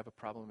addiction, if you have a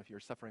problem, if you're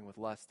suffering with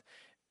lust,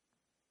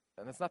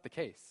 and that's not the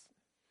case.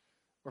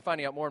 We're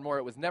finding out more and more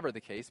it was never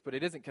the case, but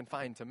it isn't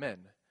confined to men.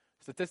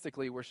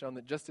 Statistically, we're shown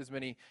that just as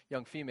many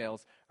young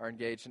females are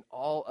engaged in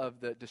all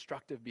of the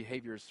destructive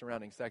behaviors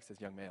surrounding sex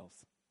as young males.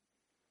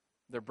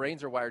 Their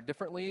brains are wired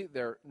differently,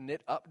 they're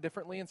knit up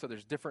differently, and so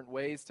there's different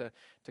ways to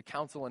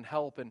counsel and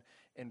help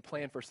and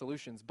plan for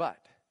solutions.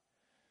 But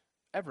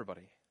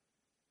everybody,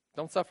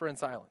 don't suffer in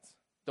silence.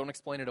 Don't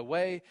explain it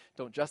away.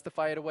 Don't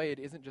justify it away. It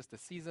isn't just a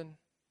season.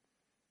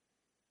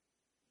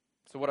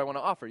 So what I want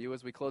to offer you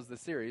as we close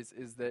this series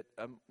is that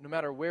no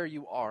matter where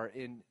you are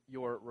in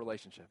your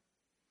relationship,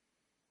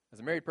 as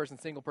a married person,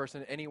 single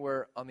person,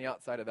 anywhere on the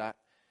outside of that,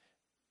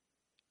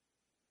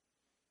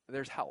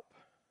 there's help.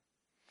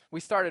 We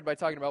started by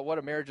talking about what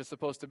a marriage is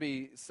supposed to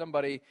be.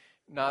 Somebody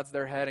nods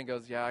their head and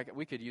goes, yeah,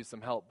 we could use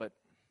some help, but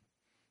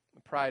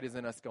pride is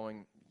in us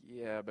going,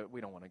 yeah, but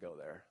we don't want to go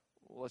there.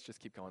 Well, let's just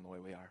keep going the way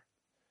we are.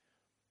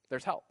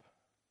 There's help.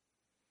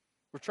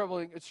 We're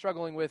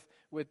struggling with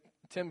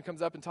Tim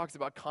comes up and talks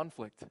about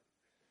conflict.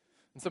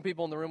 And some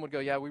people in the room would go,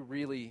 yeah,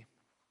 we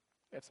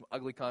have some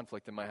ugly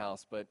conflict in my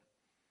house, but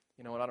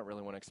you know what, I don't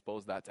really want to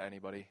expose that to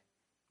anybody.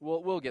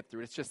 We'll get through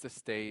it. It's just a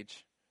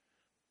stage.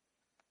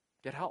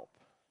 Get help.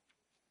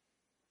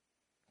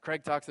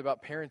 Craig talks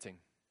about parenting,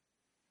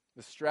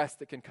 the stress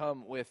that can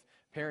come with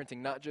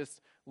parenting, not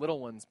just little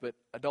ones, but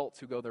adults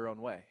who go their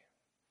own way.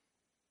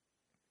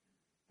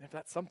 And if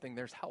that's something,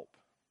 there's help.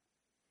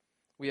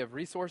 We have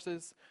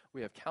resources,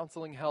 we have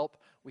counseling help,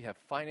 we have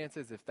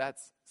finances if that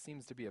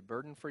seems to be a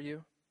burden for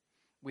you.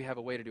 We have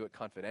a way to do it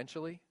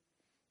confidentially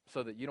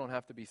so that you don't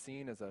have to be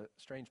seen as a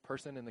strange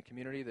person in the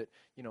community that,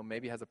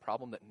 maybe has a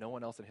problem that no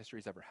one else in history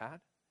has ever had.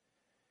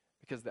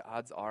 Because the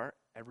odds are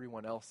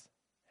everyone else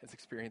has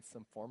experienced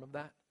some form of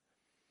that.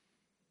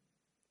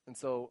 And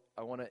so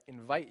I want to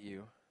invite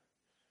you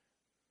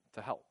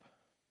to help.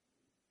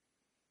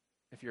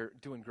 If you're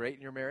doing great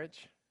in your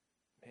marriage,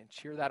 man,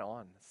 cheer that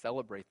on.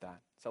 Celebrate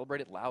that.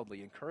 Celebrate it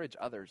loudly. Encourage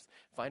others.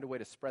 Find a way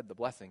to spread the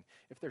blessing.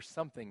 If there's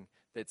something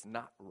that's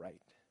not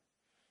right,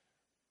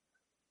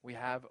 we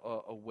have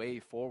a way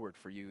forward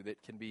for you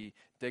that can be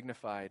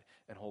dignified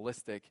and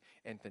holistic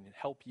and can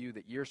help you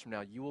that years from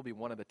now you will be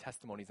one of the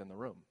testimonies in the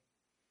room.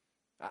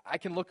 I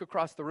can look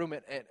across the room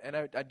and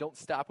I don't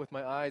stop with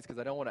my eyes because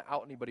I don't want to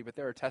out anybody, but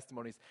there are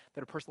testimonies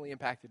that have personally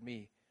impacted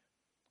me.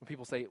 When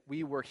people say,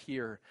 we were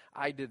here,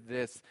 I did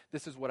this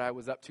is what I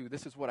was up to,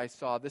 this is what I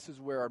saw, this is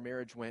where our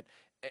marriage went,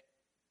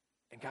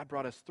 and God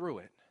brought us through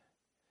it.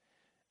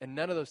 And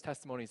none of those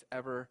testimonies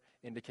ever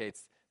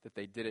indicates that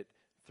they did it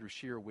through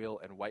sheer will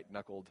and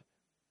white-knuckled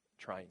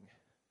trying.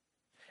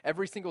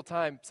 Every single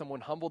time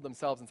someone humbled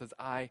themselves and says,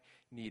 I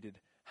needed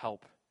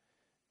help,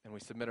 and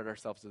we submitted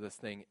ourselves to this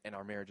thing, and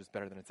our marriage is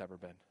better than it's ever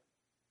been.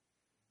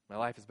 My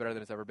life is better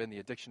than it's ever been. The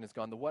addiction is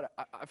gone.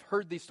 I've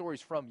heard these stories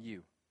from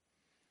you.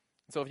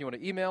 So if you want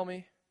to email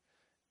me,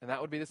 and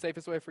that would be the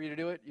safest way for you to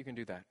do it, you can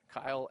do that.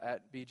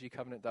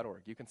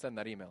 Kyle@bgcovenant.org. You can send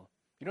that email.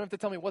 You don't have to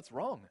tell me what's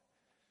wrong.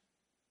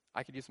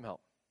 I could use some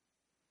help.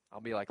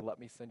 I'll be like, let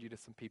me send you to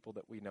some people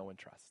that we know and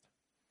trust.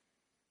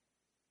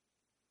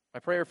 My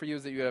prayer for you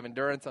is that you would have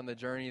endurance on the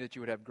journey, that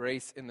you would have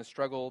grace in the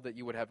struggle, that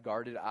you would have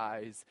guarded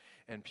eyes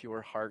and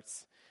pure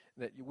hearts,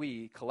 that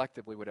we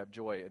collectively would have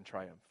joy and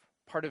triumph.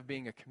 Part of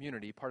being a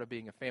community, part of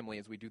being a family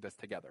is we do this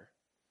together.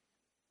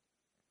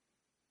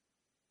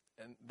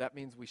 And that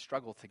means we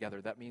struggle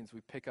together. That means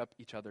we pick up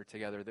each other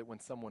together, that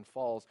when someone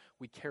falls,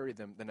 we carry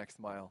them the next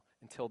mile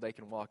until they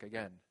can walk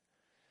again.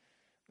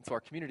 And so our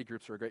community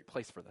groups are a great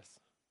place for this.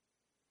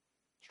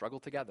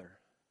 Struggle together.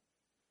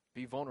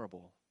 Be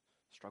vulnerable.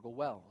 Struggle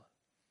well.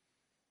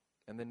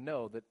 And then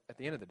know that at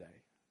the end of the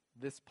day,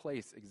 this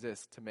place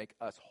exists to make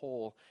us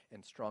whole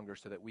and stronger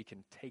so that we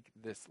can take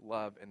this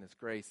love and this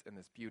grace and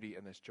this beauty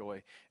and this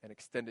joy and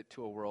extend it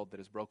to a world that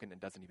is broken and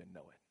doesn't even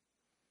know it.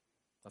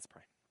 Let's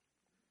pray.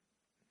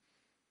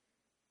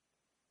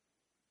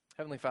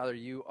 Heavenly Father,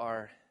 you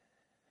are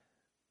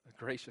a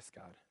gracious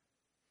God.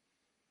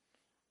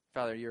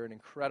 Father, you're an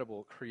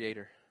incredible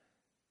creator.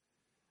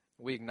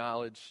 We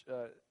acknowledge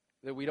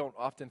that we don't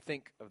often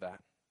think of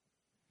that.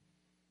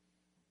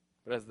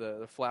 But as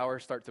the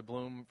flowers start to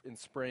bloom in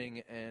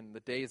spring and the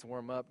days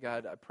warm up,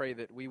 God, I pray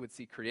that we would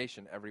see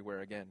creation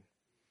everywhere again.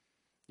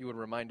 You would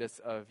remind us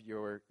of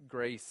your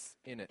grace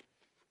in it.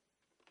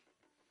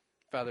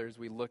 Father, as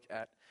we look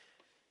at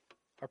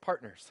our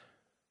partners,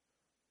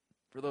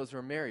 for those who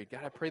are married,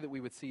 God, I pray that we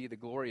would see the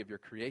glory of your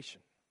creation.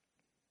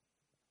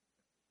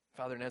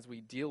 Father, and as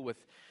we deal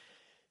with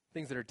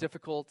things that are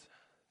difficult,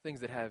 things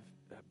that have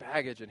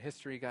baggage and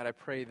history, God, I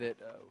pray that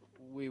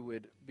we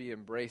would be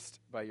embraced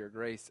by your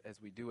grace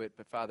as we do it,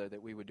 but Father,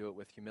 that we would do it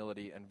with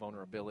humility and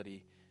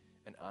vulnerability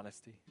and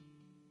honesty.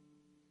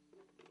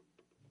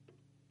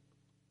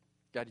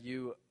 God,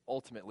 you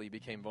ultimately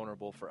became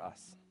vulnerable for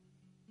us.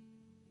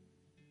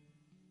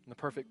 In the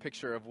perfect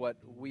picture of what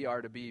we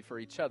are to be for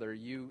each other,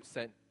 you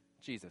sent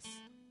Jesus,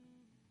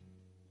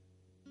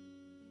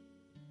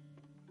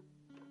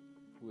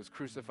 who was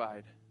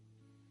crucified,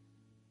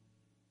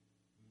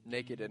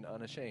 naked and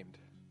unashamed,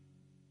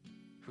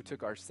 who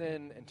took our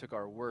sin and took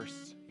our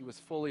worst. He was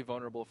fully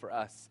vulnerable for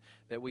us,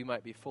 that we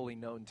might be fully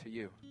known to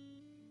you.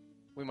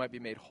 We might be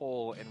made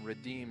whole and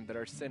redeemed, that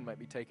our sin might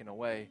be taken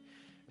away.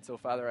 And so,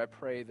 Father, I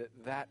pray that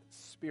that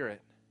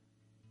Spirit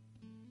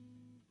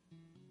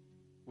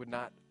would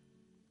not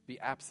be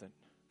absent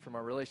from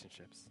our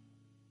relationships,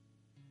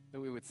 that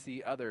we would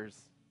see others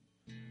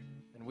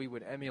and we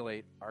would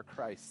emulate our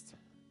Christ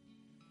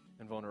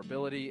in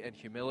vulnerability and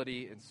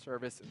humility and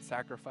service and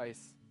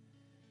sacrifice.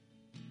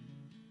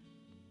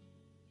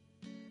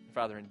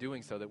 Father, in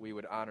doing so, that we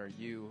would honor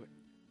you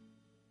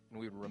and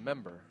we would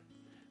remember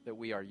that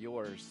we are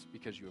yours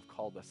because you have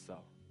called us so.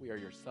 We are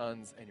your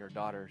sons and your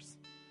daughters.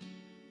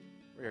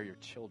 We are your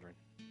children.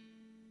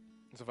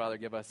 And so, Father,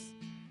 give us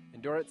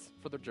endurance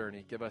for the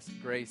journey. Give us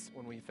grace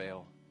when we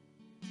fail.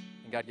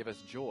 And God, give us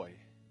joy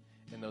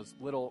in those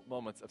little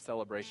moments of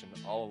celebration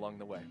all along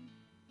the way.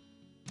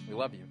 We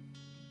love you.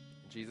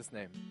 In Jesus'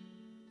 name,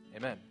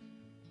 amen.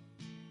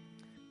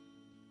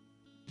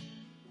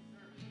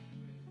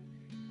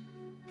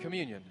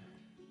 Communion,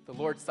 the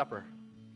Lord's Supper.